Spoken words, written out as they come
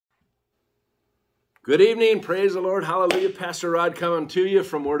Good evening. Praise the Lord. Hallelujah. Pastor Rod coming to you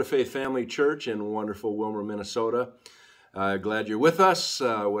from Word of Faith Family Church in wonderful Wilmer, Minnesota. Glad you're with us,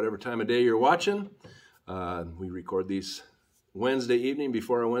 whatever time of day you're watching. We record these Wednesday evening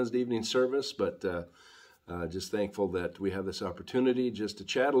before our Wednesday evening service, but just thankful that we have this opportunity just to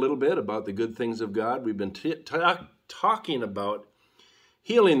chat a little bit about the good things of God. We've been talking about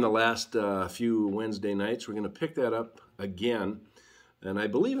healing the last few Wednesday nights. We're going to pick that up again. And I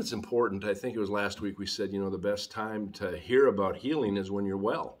believe it's important. I think it was last week we said, the best time to hear about healing is when you're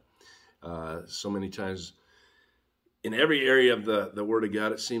well. So many times in every area of the Word of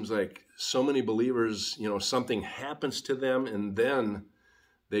God, it seems like so many believers, something happens to them and then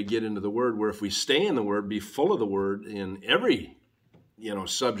they get into the Word, where if we stay in the Word, be full of the Word in every,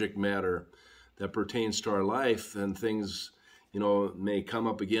 subject matter that pertains to our life, then things, may come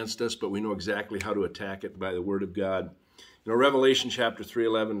up against us, but we know exactly how to attack it by the Word of God. Revelation chapter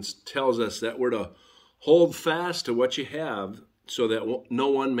 3:11 tells us that we're to hold fast to what you have so that no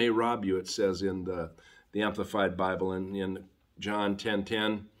one may rob you, it says in the Amplified Bible. And in John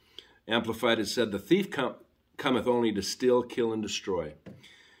 10:10, Amplified, it said, "The thief cometh only to steal, kill, and destroy."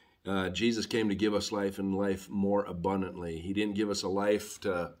 Jesus came to give us life and life more abundantly. He didn't give us a life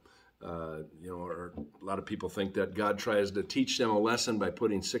to, or a lot of people think that God tries to teach them a lesson by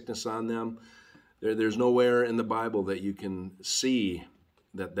putting sickness on them. There's nowhere in the Bible that you can see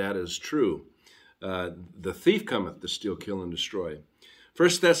that is true. The thief cometh to steal, kill, and destroy.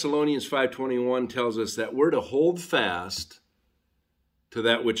 1 Thessalonians 5:21 tells us that we're to hold fast to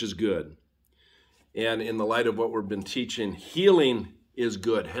that which is good. And in the light of what we've been teaching, healing is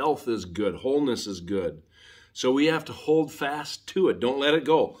good, health is good, wholeness is good. So we have to hold fast to it. Don't let it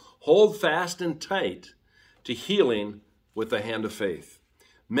go. Hold fast and tight to healing with the hand of faith.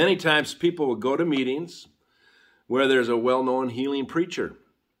 Many times people will go to meetings where there's a well-known healing preacher,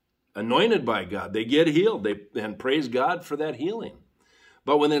 anointed by God. They get healed and praise God for that healing.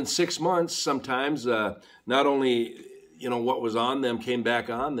 But within 6 months, sometimes not only what was on them came back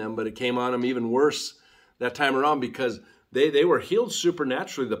on them, but it came on them even worse that time around, because they were healed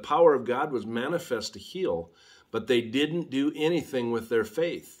supernaturally. The power of God was manifest to heal, but they didn't do anything with their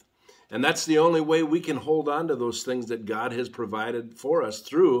faith. And that's the only way we can hold on to those things that God has provided for us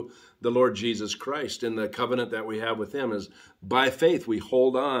through the Lord Jesus Christ. And the covenant that we have with Him is by faith we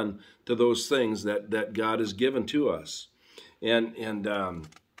hold on to those things that God has given to us. And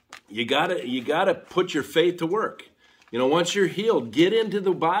you gotta put your faith to work. Once you're healed, get into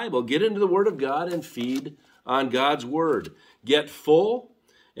the Bible, get into the Word of God, and feed on God's Word. Get full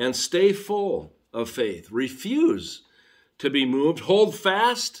and stay full of faith. Refuse to be moved. Hold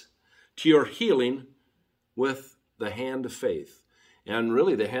fast to your healing with the hand of faith. And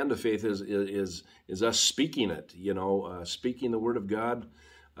really the hand of faith is us speaking it, speaking the Word of God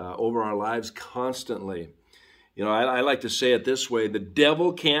over our lives constantly. I like to say it this way: the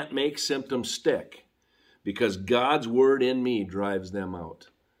devil can't make symptoms stick because God's Word in me drives them out.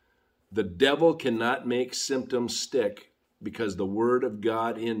 The devil cannot make symptoms stick because the Word of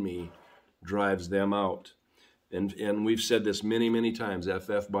God in me drives them out. And we've said this many, many times.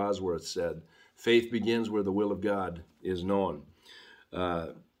 F.F. Bosworth said, faith begins where the will of God is known.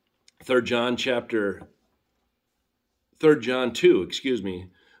 3 John 2,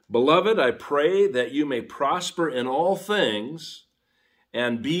 "Beloved, I pray that you may prosper in all things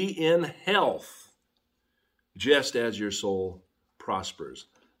and be in health, just as your soul prospers."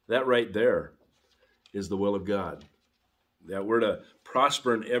 That right there is the will of God. That we're to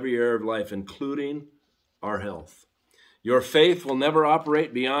prosper in every area of life, including our health. Your faith will never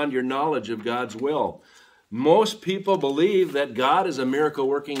operate beyond your knowledge of God's will. Most people believe that God is a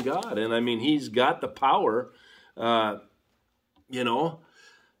miracle-working God. And He's got the power, to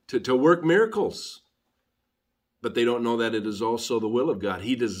work miracles. But they don't know that it is also the will of God.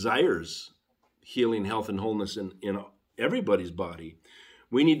 He desires healing, health, and wholeness in everybody's body.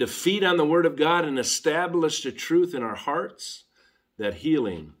 We need to feed on the Word of God and establish the truth in our hearts that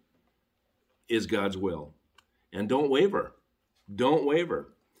healing is God's will. And don't waver. Don't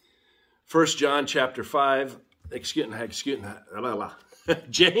waver. 1 John chapter 5,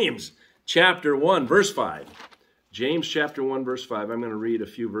 James chapter 1, verse 5. James chapter 1, verse 5. I'm going to read a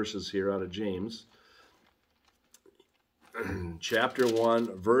few verses here out of James. Chapter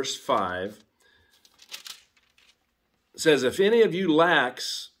 1, verse 5. It says, "If any of you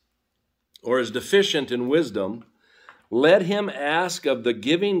lacks or is deficient in wisdom, let him ask of the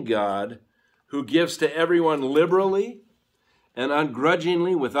giving God, who gives to everyone liberally and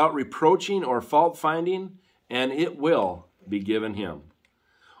ungrudgingly without reproaching or fault-finding, and it will be given him.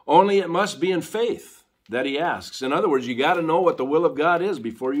 Only it must be in faith that he asks." In other words, you got to know what the will of God is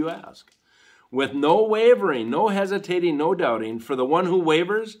before you ask. with no wavering, no hesitating, no doubting. For the one who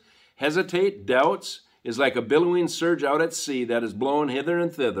wavers, hesitate, doubts, is like a billowing surge out at sea that is blown hither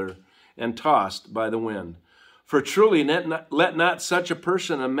and thither and tossed by the wind. For truly, let not such a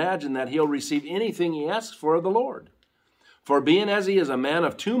person imagine that he'll receive anything he asks for of the Lord. For being as he is a man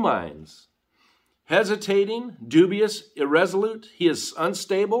of two minds, hesitating, dubious, irresolute, he is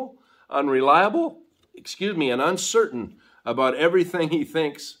unstable, unreliable, and uncertain about everything he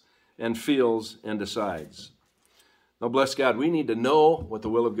thinks and feels and decides. Now, bless God, we need to know what the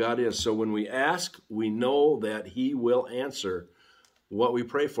will of God is. So when we ask, we know that he will answer what we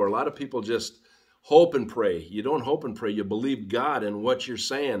pray for. A lot of people just hope and pray. You don't hope and pray. You believe God in what you're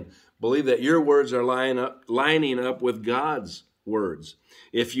saying. Believe that your words are lining up with God's words.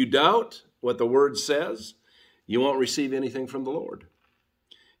 If you doubt what the word says, you won't receive anything from the Lord.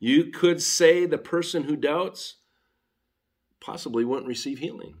 You could say the person who doubts possibly won't receive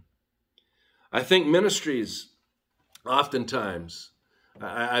healing. I think ministries, oftentimes,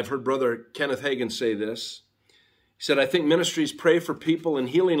 I've heard Brother Kenneth Hagin say this. He said, I think ministries pray for people in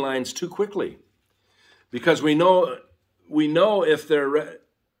healing lines too quickly because we know if they're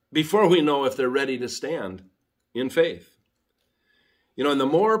before we know if they're ready to stand in faith. You know, and the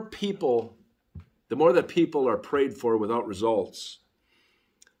more that people are prayed for without results,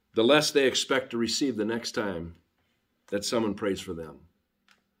 the less they expect to receive the next time that someone prays for them.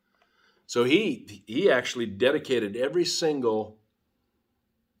 So he actually dedicated every single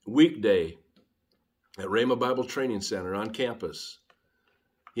weekday at Rhema Bible Training Center on campus.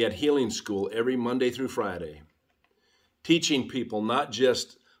 He had healing school every Monday through Friday, teaching people not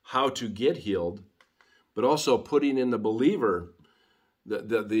just how to get healed, but also putting in the believer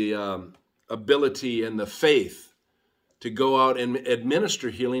the ability and the faith to go out and administer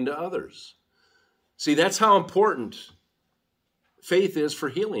healing to others. See, that's how important faith is for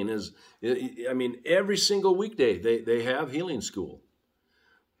healing. Every single weekday they have healing school.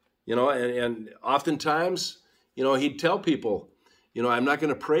 You know, and oftentimes, you know, he'd tell people, you know, I'm not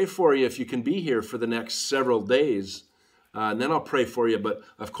going to pray for you if you can be here for the next several days, and then I'll pray for you. But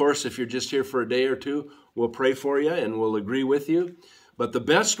of course, if you're just here for a day or two, we'll pray for you and we'll agree with you. But the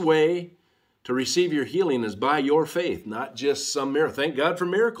best way to receive your healing is by your faith, not just some miracle. Thank God for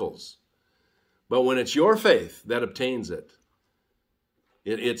miracles. But when it's your faith that obtains it,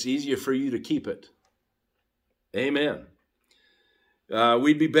 it's easier for you to keep it. Amen.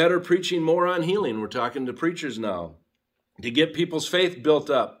 We'd be better preaching more on healing. We're talking to preachers now. To get people's faith built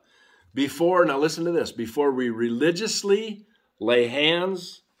up now listen to this, before we religiously lay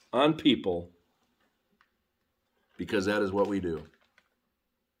hands on people, because that is what we do.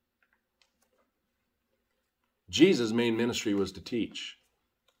 Jesus' main ministry was to teach,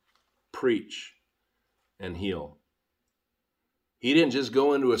 preach, and heal. He didn't just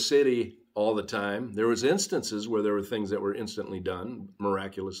go into a city all the time. There was instances where there were things that were instantly done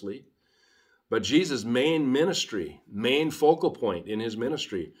miraculously. But Jesus' main ministry, main focal point in his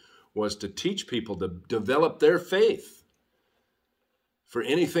ministry was to teach people to develop their faith for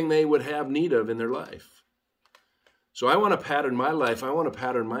anything they would have need of in their life. So I want to pattern my life. I want to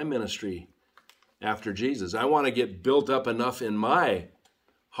pattern my ministry after Jesus. I want to get built up enough in my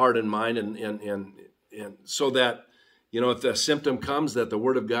heart and mind and so that, you know, if the symptom comes, that the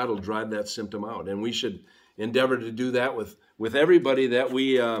Word of God will drive that symptom out. And we should endeavor to do that with everybody that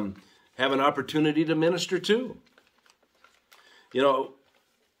we have an opportunity to minister to. You know,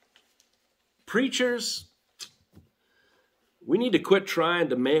 preachers, we need to quit trying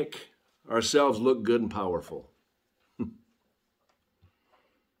to make ourselves look good and powerful.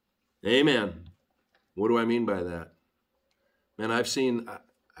 Amen. What do I mean by that? Man, I've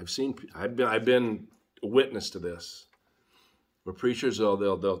been a witness to this. Where preachers,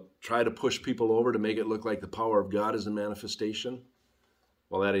 they'll try to push people over to make it look like the power of God is in manifestation.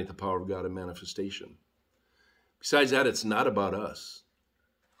 Well, that ain't the power of God in manifestation. Besides that, it's not about us.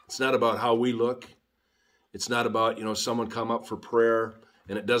 It's not about how we look. It's not about, you know, someone come up for prayer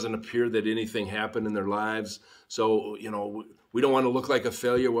and it doesn't appear that anything happened in their lives. So, you know, we don't want to look like a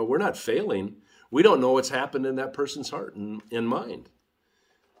failure. Well, we're not failing. We don't know what's happened in that person's heart and mind.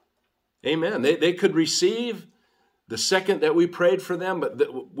 Amen. They could receive the second that we prayed for them, but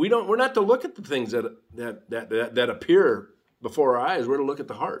we're not to look at the things that appear before our eyes. We're to look at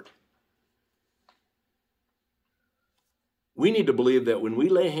the heart. We need to believe that when we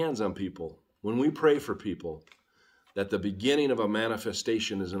lay hands on people, when we pray for people, that the beginning of a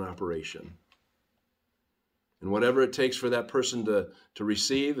manifestation is an operation. And whatever it takes for that person to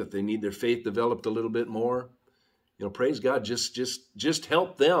receive, if they need their faith developed a little bit more, you know, praise God, just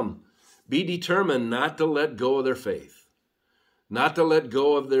help them be determined not to let go of their faith, not to let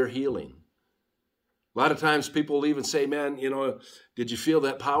go of their healing, A lot of times people will even say, man, did you feel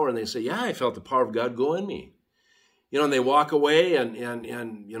that power? And they say, yeah, I felt the power of God go in me. And they walk away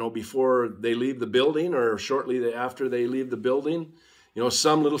and before they leave the building or shortly after they leave the building,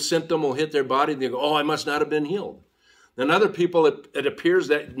 some little symptom will hit their body and they go, oh, I must not have been healed. Then other people, it appears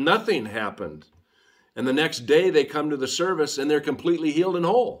that nothing happened. And the next day they come to the service and they're completely healed and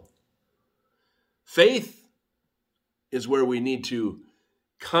whole. Faith is where we need to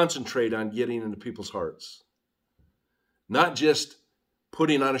concentrate on getting into people's hearts. Not just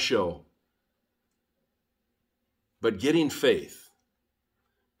putting on a show, but getting faith.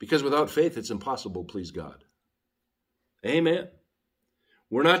 Because without faith, it's impossible to please God. Amen.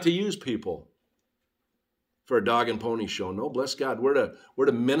 We're not to use people for a dog and pony show. No, bless God. We're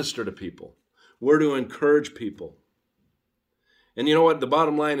to minister to people. We're to encourage people. And you know what? The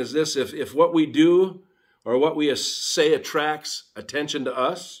bottom line is this. If what we do or what we say attracts attention to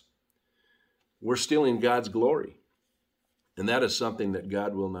us, we're stealing God's glory. And that is something that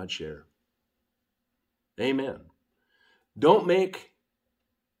God will not share. Amen.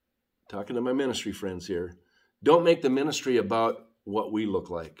 Talking to my ministry friends here, don't make the ministry about what we look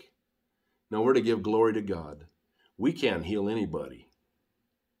like. No, we're to give glory to God. We can't heal anybody.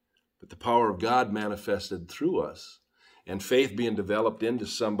 But the power of God manifested through us and faith being developed into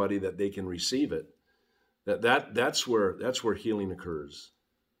somebody that they can receive it, that's where healing occurs.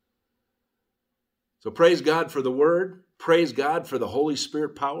 So praise God for the word. Praise God for the Holy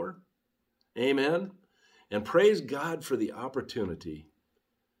Spirit power. Amen. And praise God for the opportunity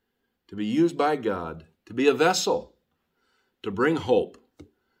to be used by God, to be a vessel, to bring hope,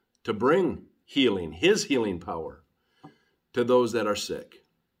 to bring healing, His healing power to those that are sick.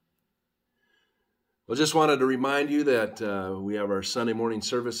 I just wanted to remind you that we have our Sunday morning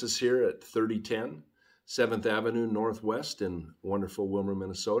services here at 3010 7th Avenue Northwest in wonderful Wilmer,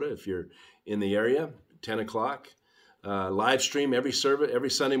 Minnesota. If you're in the area, 10 o'clock. Live stream, every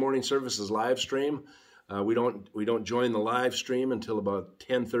Sunday morning service is live stream. We don't join the live stream until about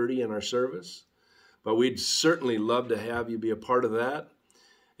 10:30 in our service. But we'd certainly love to have you be a part of that.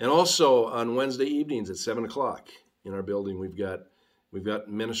 And also on Wednesday evenings at 7 o'clock in our building, we've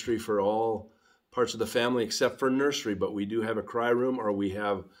got ministry for all parts of the family except for nursery, but we do have a cry room, or we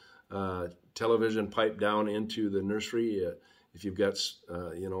have television piped down into the nursery if you've got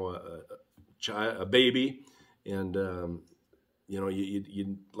a baby and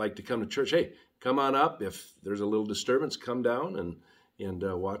you'd like to come to church. Hey, come on up. If there's a little disturbance, come down and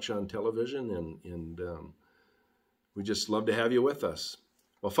watch on television, and we just love to have you with us.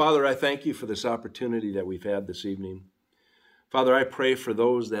 Well, Father, I thank you for this opportunity that we've had this evening. Father, I pray for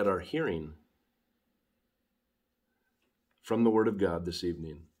those that are hearing from the Word of God this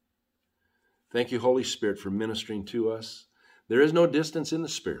evening. Thank you, Holy Spirit, for ministering to us. There is no distance in the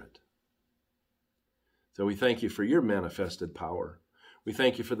Spirit. So we thank you for your manifested power. We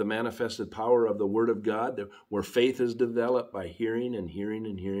thank you for the manifested power of the Word of God, where faith is developed by hearing and hearing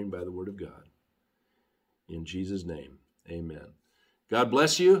and hearing by the Word of God. In Jesus' name, amen. God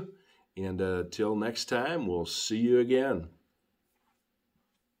bless you, and till next time, we'll see you again.